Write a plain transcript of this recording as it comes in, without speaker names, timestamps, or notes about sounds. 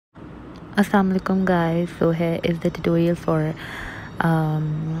Assalamualaikum guys, so here is the tutorial for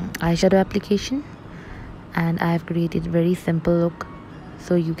eyeshadow application, and I have created very simple look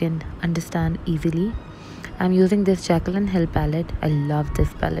so you can understand easily. I'm using this Jacqueline Hill palette. I love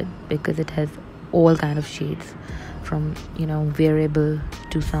this palette because it has all kind of shades from wearable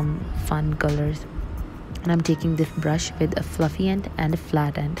to some fun colors, and I'm taking this brush with a fluffy end and a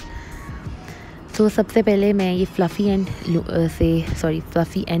flat end. तो सबसे पहले मैं ये fluffy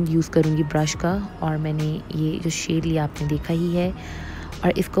and use करूँगी brush का, और मैंने ये जो शेड लिया आपने देखा ही है,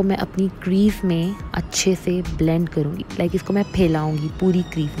 और इसको मैं अपनी क्रीज़ में अच्छे से ब्लेंड करूँगी। लाइक इसको मैं फैलाऊँगी पूरी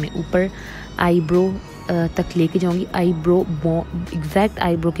क्रीज़ में, ऊपर आईब्रो तक लेके जाऊँगी। आईब्रो एग्जैक्ट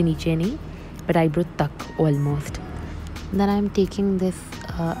आईब्रो के नीचे नहीं, बट आईब्रो तक almost. Then I am taking this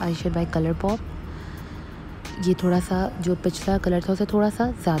I shade bye colour pop. ये थोड़ा सा जो पिछला कलर था उसे थोड़ा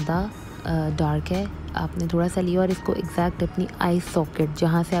सा ज़्यादा डार्क है, आपने थोड़ा सा लिया और इसको एग्जैक्ट अपनी आई सॉकेट,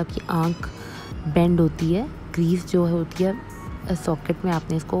 जहाँ से आपकी आंख बेंड होती है, क्रीज जो होती है सॉकेट में,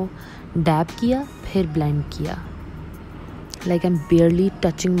 आपने इसको डैब किया, फिर ब्लेंड किया। Like I am बेयरली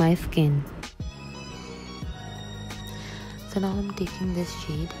touching my skin. So now I am taking this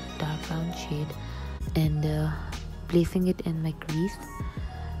shade, dark brown shade, and placing it in my crease.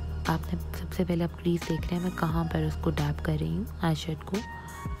 आपने सबसे पहले आप क्रीज देख रहे हैं मैं कहाँ पर उसको डैब कर रही हूँ आई शेड को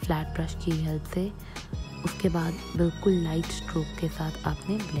फ्लैट ब्रश की हेल्प से। उसके बाद बिल्कुल लाइट स्ट्रोक के साथ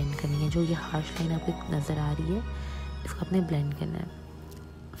आपने ब्लेंड करनी है। जो ये हार्श लाइन आपको नज़र आ रही है, इसको आपने ब्लेंड करना है।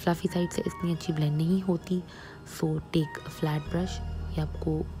 फ्लफ़ी साइड से इतनी अच्छी ब्लेंड नहीं होती, सो टेक फ्लैट ब्रश, ये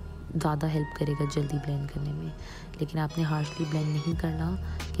आपको ज़्यादा हेल्प करेगा जल्दी ब्लेंड करने में। लेकिन आपने हार्शली ब्लेंड नहीं करना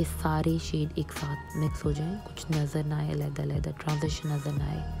कि सारे शेड एक साथ मिक्स हो जाएं, कुछ नज़र ना आए, अलग-अलग ट्रांजिशन नज़र ना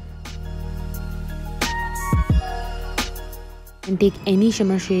आए। And take any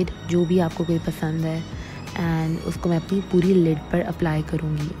shimmer shade जो भी आपको कोई पसंद है, एंड उसको मैं अपनी पूरी लिड पर अप्लाई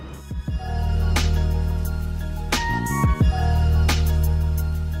करूँगी।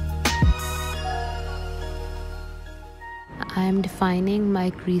 I am defining my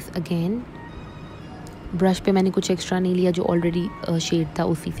crease again. Brush पे मैंने कुछ एक्स्ट्रा नहीं लिया, जो ऑलरेडी शेड था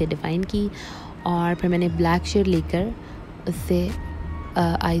उसी से डिफ़ाइन की, और फिर मैंने ब्लैक शेड लेकर उससे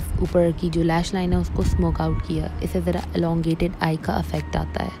आई ऊपर की जो लैश लाइन है उसको स्मोक आउट किया। इससे ज़रा एलोंगेटेड आई का अफेक्ट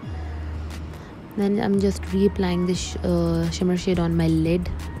आता है। देन आई एम जस्ट री applying this shimmer shade on my lid.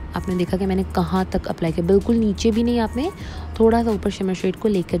 आपने देखा कि मैंने कहाँ तक अप्लाई किया, बिल्कुल नीचे भी नहीं, आपने थोड़ा सा ऊपर शिमर शेड को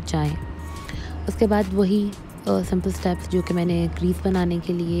लेकर जाएं। उसके बाद वही सिंपल स्टेप्स जो कि मैंने क्रीज बनाने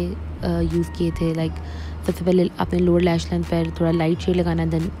के लिए यूज़ किए थे। लाइक सबसे पहले आपने लोअर लैश लाइन पर थोड़ा लाइट शेड लगाना,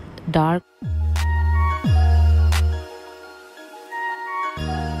 then dark,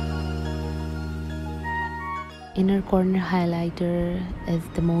 inner corner highlighter is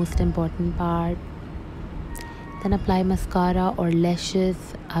the most important part. Then apply mascara or lashes,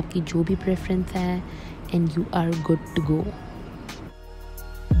 आपकी जो भी preference है, and you are good to go.